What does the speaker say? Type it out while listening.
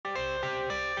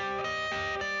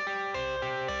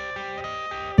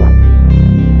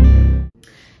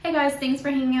Hey guys, thanks for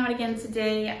hanging out again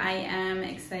today. I am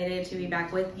excited to be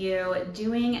back with you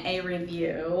doing a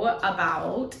review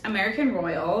about American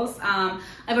Royals. I've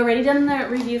already done the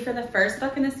review for the first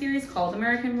book in the series called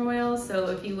American Royals, so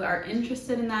if you are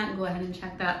interested in that, go ahead and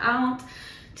check that out.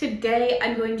 Today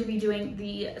I'm going to be doing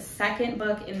the second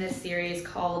book in this series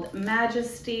called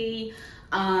Majesty.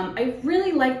 I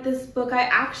really like this book. I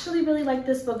actually really like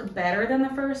this book better than the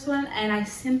first one, and I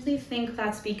simply think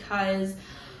that's because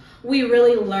we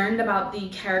really learned about the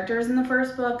characters in the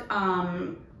first book,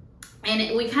 and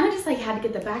we kind of just like had to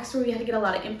get the backstory. We had to get a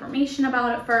lot of information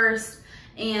about it first,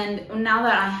 and now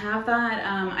that I have that,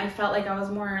 I felt like I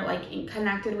was more like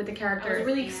connected with the characters. I was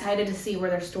really excited to see where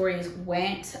their stories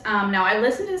went. Now I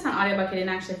listened to this on audiobook. I didn't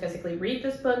actually physically read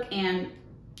this book, and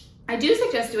I do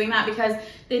suggest doing that because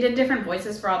they did different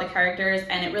voices for all the characters,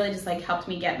 and it really just like helped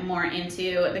me get more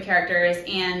into the characters,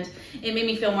 and it made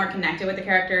me feel more connected with the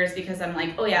characters because I'm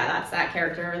like, oh yeah, that's that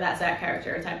character, or that's that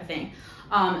character type of thing.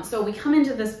 So we come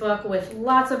into this book with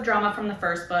lots of drama from the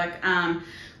first book.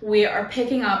 We are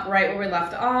picking up right where we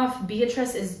left off.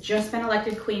 Beatrice has just been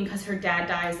elected queen because her dad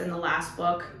dies in the last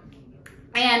book.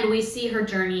 And we see her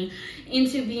journey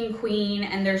into being queen,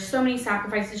 and there's so many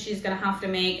sacrifices she's gonna have to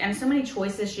make and so many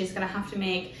choices she's gonna have to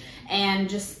make and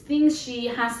just things she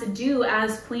has to do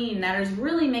as queen that is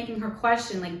really making her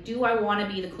question, like, do I wanna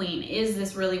be the queen? Is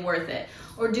this really worth it?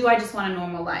 Or do I just want a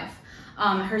normal life?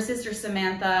 Her sister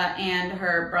Samantha and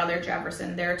her brother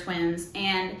Jefferson, they're twins,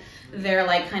 and they're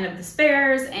like kind of the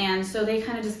spares, and so they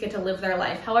kind of just get to live their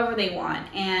life however they want.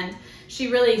 And she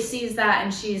really sees that,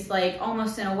 and she's like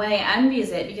almost in a way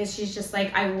envies it because she's just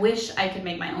like, I wish I could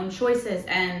make my own choices.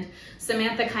 And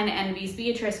Samantha kind of envies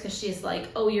Beatrice because she's like,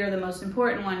 oh, you're the most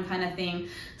important one kind of thing.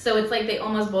 So it's like they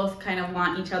almost both kind of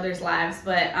want each other's lives,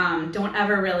 but don't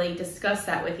ever really discuss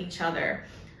that with each other.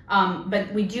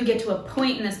 But we do get to a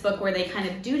point in this book where they kind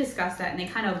of do discuss that and they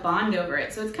kind of bond over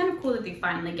it. So it's kind of cool that they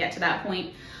finally get to that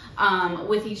point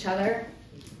with each other.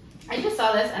 I just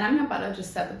saw this and I'm about to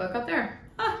just set the book up there.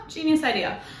 Genius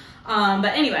idea.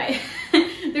 But anyway,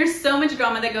 there's so much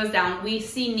drama that goes down. We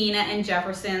see Nina and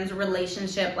Jefferson's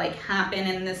relationship like happen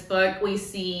in this book. We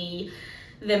see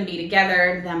them be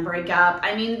together, them break up.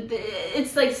 I mean,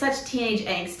 it's like such teenage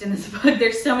angst in this book.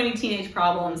 There's so many teenage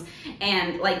problems,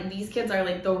 and like these kids are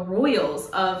like the royals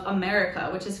of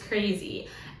America, which is crazy.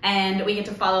 And we get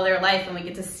to follow their life, and we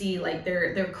get to see like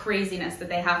their craziness that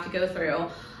they have to go through.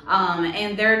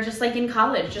 And they're just like in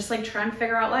college, just like trying to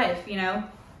figure out life, you know,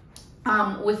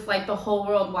 with like the whole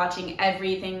world watching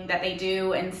everything that they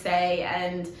do and say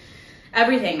and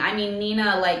everything. I mean,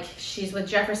 Nina, like, she's with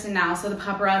Jefferson now, so the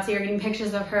paparazzi are getting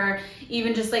pictures of her,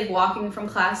 even just like walking from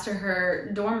class to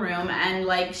her dorm room, and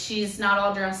like she's not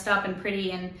all dressed up and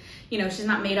pretty, and you know, she's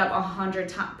not made up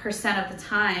 100% of the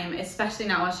time, especially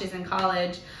not while she's in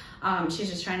college. She's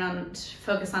just trying to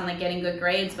focus on like getting good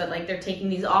grades, but like they're taking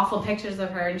these awful pictures of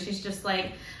her, and she's just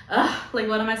like, ugh, like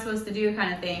what am I supposed to do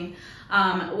kind of thing.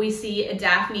 We see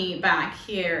Daphne back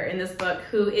here in this book,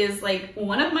 who is like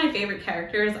one of my favorite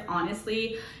characters,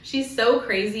 honestly. She's so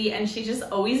crazy, and she just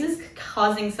always is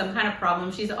causing some kind of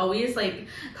problem. She's always like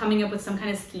coming up with some kind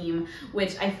of scheme,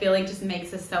 which I feel like just makes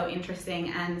this so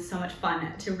interesting and so much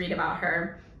fun to read about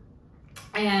her.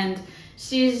 And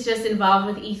she's just involved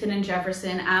with Ethan and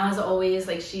Jefferson as always.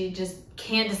 Like, she just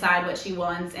can't decide what she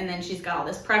wants, and then she's got all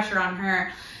this pressure on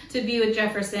her to be with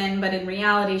Jefferson, but in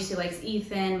reality she likes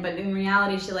Ethan, but in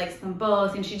reality she likes them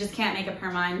both, and she just can't make up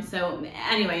her mind. So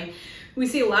anyway, we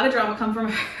see a lot of drama come from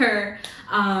her.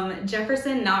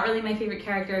 Jefferson, not really my favorite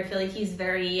character. I feel like he's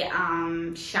very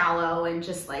shallow, and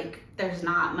just like there's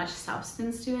not much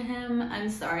substance to him. I'm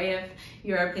sorry if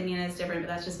your opinion is different, but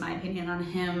that's just my opinion on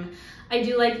him. I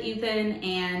do like Ethan,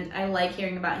 and I like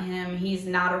hearing about him. He's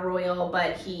not a royal,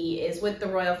 but he is with the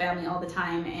royal family all the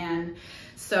time, and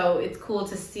so it's cool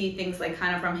to see things like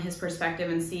kind of from his perspective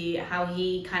and see how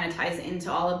he kind of ties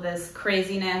into all of this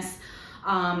craziness.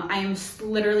 I am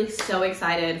literally so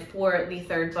excited for the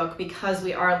third book because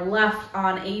we are left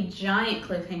on a giant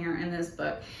cliffhanger in this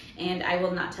book, and I will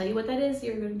not tell you what that is.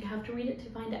 You're going to have to read it to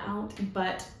find out,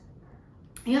 but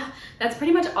yeah, that's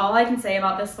pretty much all I can say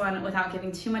about this one without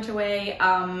giving too much away.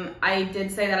 I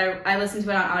did say that I listened to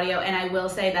it on audio, and I will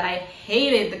say that I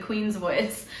hated the Queen's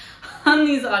voice on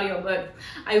these audiobooks.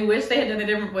 I wish they had done a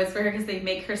different voice for her because they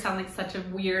make her sound like such a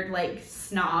weird like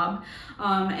snob,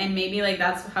 and maybe like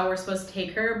that's how we're supposed to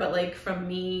take her, but like from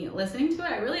me listening to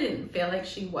it, I really didn't feel like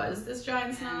she was this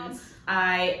giant snob.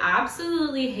 I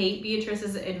absolutely hate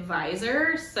Beatrice's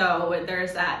advisor, so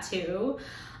there's that too.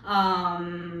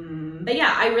 But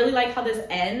yeah, I really like how this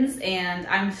ends, and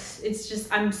I'm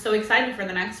so excited for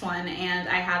the next one, and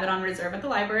I have it on reserve at the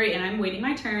library and I'm waiting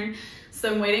my turn.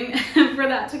 So I'm waiting for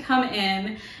that to come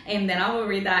in, and then I will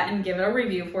read that and give it a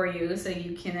review for you so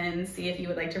you can see if you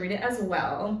would like to read it as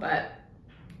well. But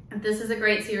this is a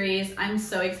great series. I'm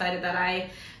so excited that I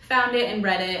found it and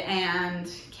read it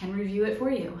and can review it for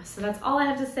you. So that's all I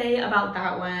have to say about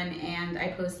that one, and I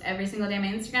post every single day on my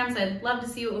Instagram, so I'd love to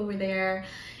see you over there.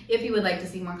 If you would like to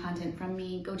see more content from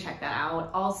me, go check that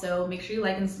out. Also, make sure you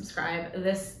like and subscribe to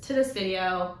this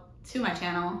video, to my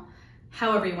channel,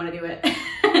 however you want to do it.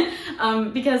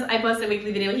 Because I post a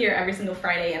weekly video here every single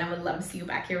Friday, and I would love to see you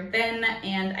back here then.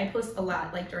 And I post a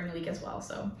lot like during the week as well,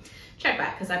 so check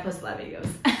back because I post a lot of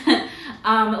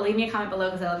videos. Leave me a comment below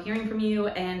because I love hearing from you,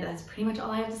 and that's pretty much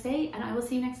all I have to say, and I will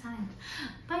see you next time.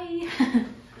 Bye.